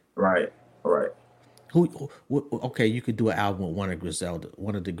 nigga. right, right. Okay, you could do an album with one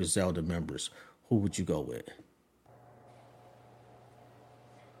of the Griselda members. Who would you go with?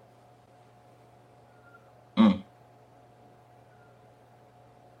 Mm.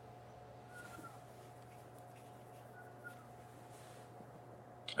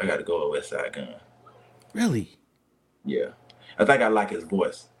 I got to go with West Side Gun. Really? Yeah, I think I like his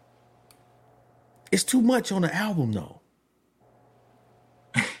voice. It's too much on the album though.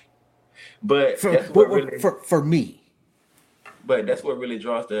 But For that's what really, for me. but that's what really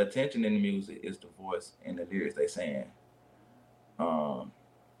draws the attention in the music is the voice and the lyrics they saying. Um,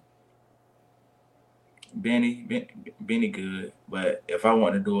 Benny good, but if I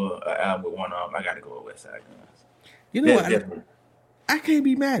want to do an album with one of them, I got to go with West Side Guns. You know That's what? I can't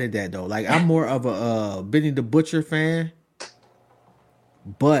be mad at that though. Like I'm more of a Benny the Butcher fan,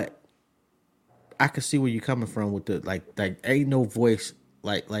 but I can see where you're coming from with the like ain't no voice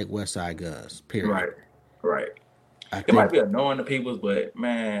like West Side Guns. Period. right, right. I It might think be annoying to people, but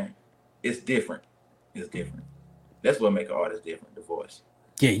man, it's different. It's different. That's what make an artist different. The voice.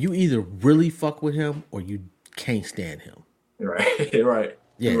 yeah, you either really fuck with him or you can't stand him. Right, right.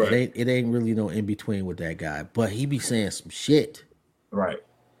 Yeah, Right. it ain't really no in between with that guy. But he be saying some shit. Right.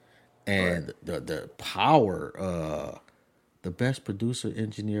 And the power, the best producer,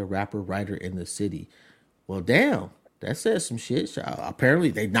 engineer, rapper, writer in the city. Well, damn, that says some shit. Apparently,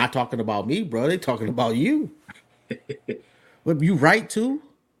 they not talking about me, bro. They talking about you. But you write too?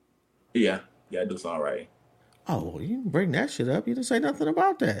 Yeah, I do songwriting. Oh, well, you didn't bring that shit up. You didn't say nothing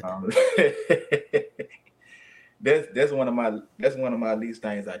about that. That's one of my least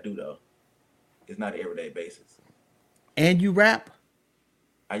things I do though. It's not an everyday basis. And you rap?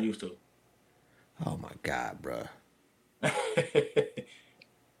 I used to. Oh my god, bro. Don't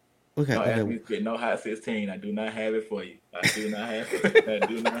ask me Okay. to spit no hot 16. I do not have it for you. I do not have it. I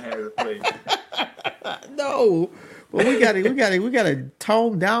do not have it for you. No, but we gotta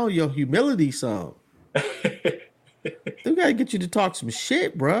tone down your humility some. We gotta get you to talk some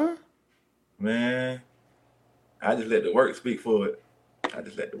shit, bruh. Man, I just let the work speak for it. I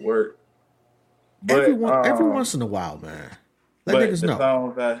just let the work. But Every once in a while, man. Let but niggas the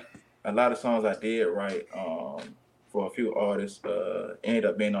know. a lot of songs I did write for a few artists ended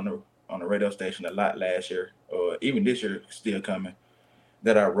up being on the radio station a lot last year, or even this year still coming.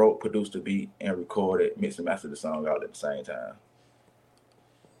 That I wrote, produced the beat, and recorded, mixed and mastered the song all at the same time.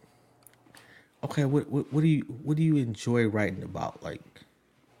 Okay, what do you enjoy writing about? Like,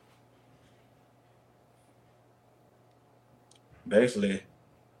 Basically,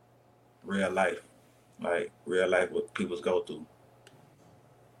 real life, like real life, what people go through.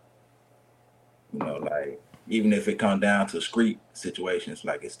 Like even if it comes down to street situations,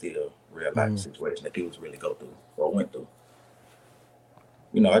 like it's still real life situation that people really go through or went through.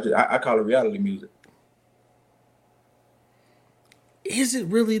 I call it reality music. is it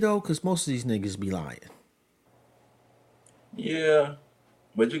really though? Because most of these niggas be lying. Yeah,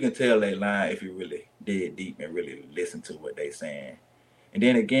 but you can tell they lying if you really dig deep and really listen to what they saying. And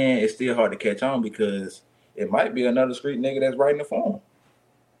then again, it's still hard to catch on because it might be another street nigga that's writing the phone.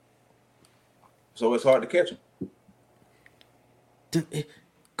 So it's hard to catch them.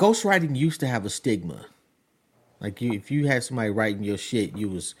 Ghostwriting used to have a stigma. Like if you had somebody writing your shit, you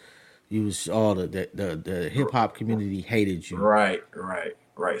was all the hip hop community hated you. Right.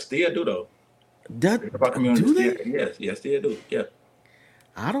 Still do though. The hip hop community Do still, they? yes, still do. Yeah.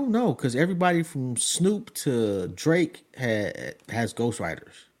 I don't know, because everybody from Snoop to Drake has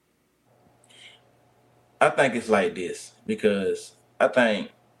ghostwriters. I think it's like this because I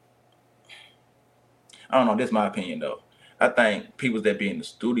don't know, this is my opinion though. I think people that be in the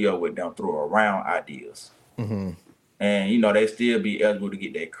studio with them throw around ideas. Mm-hmm. And they still be eligible to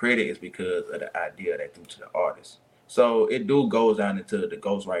get that credit is because of the idea they threw to the artist. So it goes down into the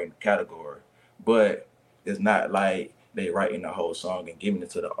ghostwriting category. But it's not like they writing the whole song and giving it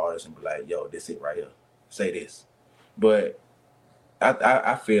to the artist and be like, yo, this it right here. Say this. But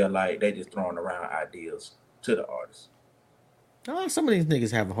I feel like they just throwing around ideas to the artist. Oh, some of these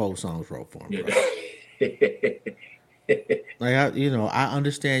niggas have whole songs wrote for them, bro. Yeah. Like I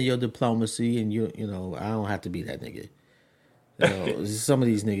understand your diplomacy, and I don't have to be that nigga. Some of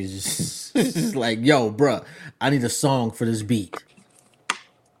these niggas just like, yo, bro, I need a song for this beat.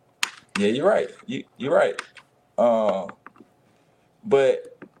 Yeah, you're right. You're right.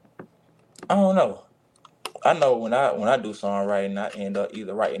 But I don't know. I know when I do songwriting, I end up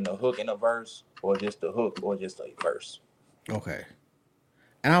either writing a hook and a verse, or just a hook, or just a verse. Okay.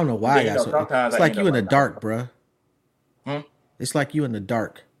 And I don't know And why then I got so. sometimes It's I like end you up in the writing. dark, bruh. Hmm? It's like you in the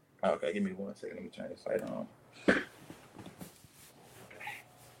dark. Okay, give me 1 second. Let me turn this light on.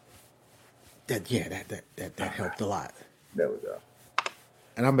 That helped a lot. There we go.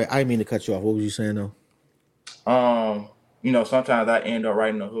 And I didn't mean to cut you off. What was you saying though? Sometimes I end up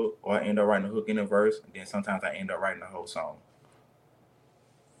writing a hook, or I end up writing a hook in a verse, and then sometimes I end up writing a whole song.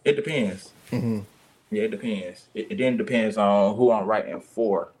 It depends. Mm-hmm. Yeah, it depends. It then depends on who I'm writing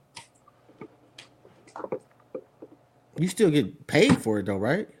for. You still get paid for it though,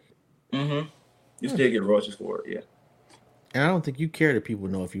 right? Mm-hmm. You still get royalties for it, yeah. And I don't think you care that people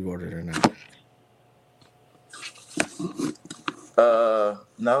know if you wrote it or not.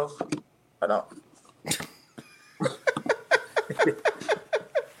 No, I don't.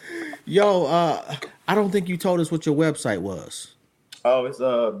 Yo, I don't think you told us what your website was. Oh, it's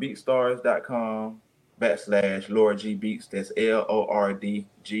beatstars.com/Lord G Beats. That's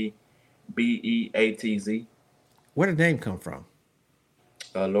LORDGBEATZ. Where did the name come from?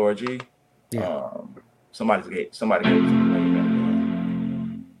 Lord G. Yeah. Somebody gave it to me way back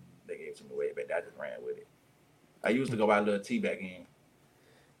then. They gave it to me way back then. I just ran with it. I used to go by Lil T back in.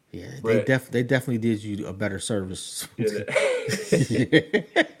 Yeah, But, they definitely did you a better service. Yeah.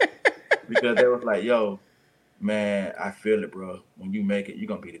 Because they was like, yo, man, I feel it, bro. When you make it, you're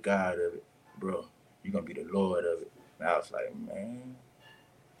going to be the God of it, bro. You're going to be the Lord of it. And I was like, man.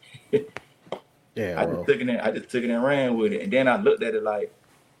 Yeah, I just took it and ran with it. And then I looked at it like,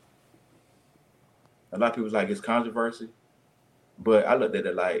 a lot of people was like, it's controversy. But I looked at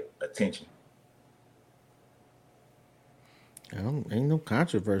it like attention. Ain't no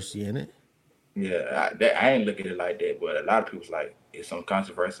controversy in it. Yeah, I ain't look at it like that. But a lot of people was like, it's some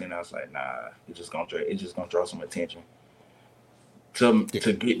controversy. And I was like, nah, it's just gonna draw some attention to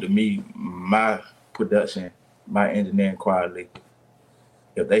get to me, my production, my engineering quality.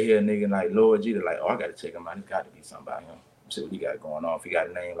 If they hear a nigga like Lord G, they're like, oh, I gotta check him out. There's got to be something about him. See what he got going on. If he got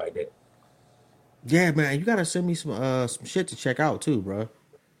a name like that. Yeah, man, you gotta send me some shit to check out too, bro.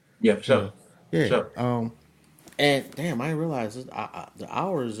 Yeah, for sure. Yeah. Sure. And damn, I didn't realize the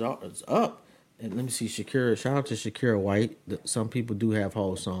hour is up. And let me see, Shakira. Shout out to Shakira White. Some people do have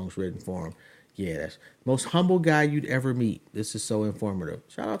whole songs written for him. Yeah, that's most humble guy you'd ever meet. This is so informative.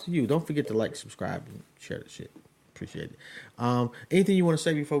 Shout out to you. Don't forget to like, subscribe, and share the shit. Appreciate it. Anything you want to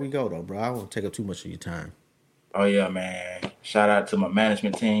say before we go, though, bro? I won't take up too much of your time. Oh yeah, man. Shout out to my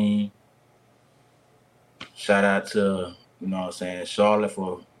management team. Shout out to, Charlotte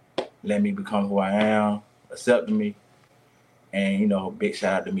for letting me become who I am, accepting me. And, big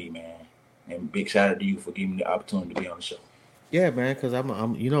shout out to me, man. And big shout out to you for giving me the opportunity to be on the show. Yeah, man, because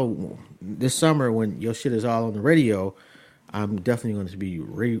I'm this summer when your shit is all on the radio, I'm definitely going to be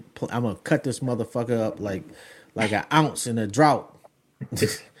I'm going to cut this motherfucker up like an ounce in a drought.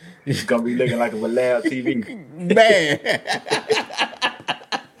 It's going to be looking like a Valal TV. Man.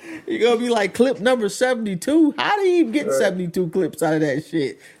 You're going to be like clip number 72. How do you get 72 clips out of that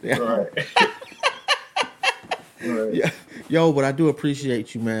shit? Right. Right. Yeah. Yo, but I do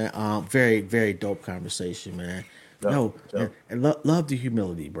appreciate you, man. Very, very dope conversation, man. Sure. And love the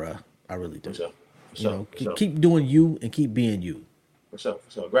humility, bro. I really do. For sure. Keep doing you and keep being you. For sure.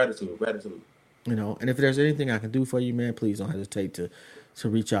 Gratitude. And if there's anything I can do for you, man, please don't hesitate to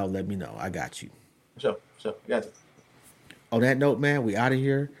reach out. Let me know. I got you. For sure. Got you. On that note, man, we out of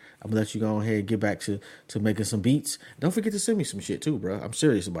here. I'm gonna let you go ahead and get back to making some beats. Don't forget to send me some shit too, bro. I'm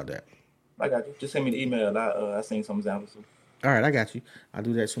serious about that. I got you. Just send me the email. I seen some examples too. All right, I got you. I'll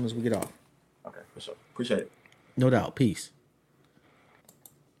do that as soon as we get off. Okay, for sure. Appreciate it. No doubt. Peace.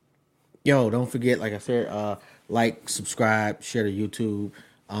 Yo, don't forget, like I said, like, subscribe, share to YouTube.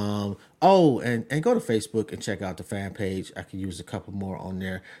 And go to Facebook and check out the fan page. I could use a couple more on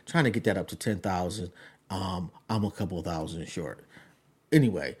there. Trying to get that up to 10,000. I'm a couple thousand short.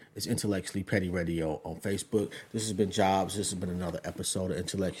 Anyway, it's Intellectually Petty Radio on Facebook. This has been Jobs. This has been another episode of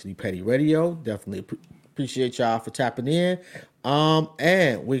Intellectually Petty Radio. Definitely appreciate y'all for tapping in.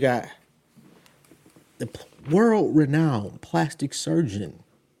 And we got the world-renowned plastic surgeon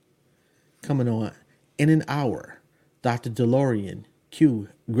coming on in an hour, Dr. DeLorean Q.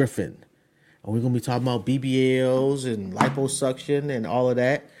 Griffin. And we're going to be talking about BBLs and liposuction and all of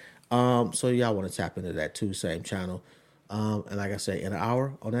that. So y'all want to tap into that too, same channel. And like I say, in an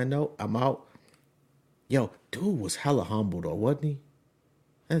hour, on that note, I'm out. Yo, dude was hella humble though, wasn't he?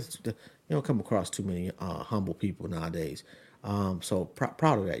 You don't come across too many humble people nowadays. So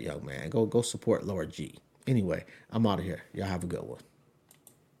proud of that young man. Go support Lord G. Anyway, I'm out of here. Y'all have a good one.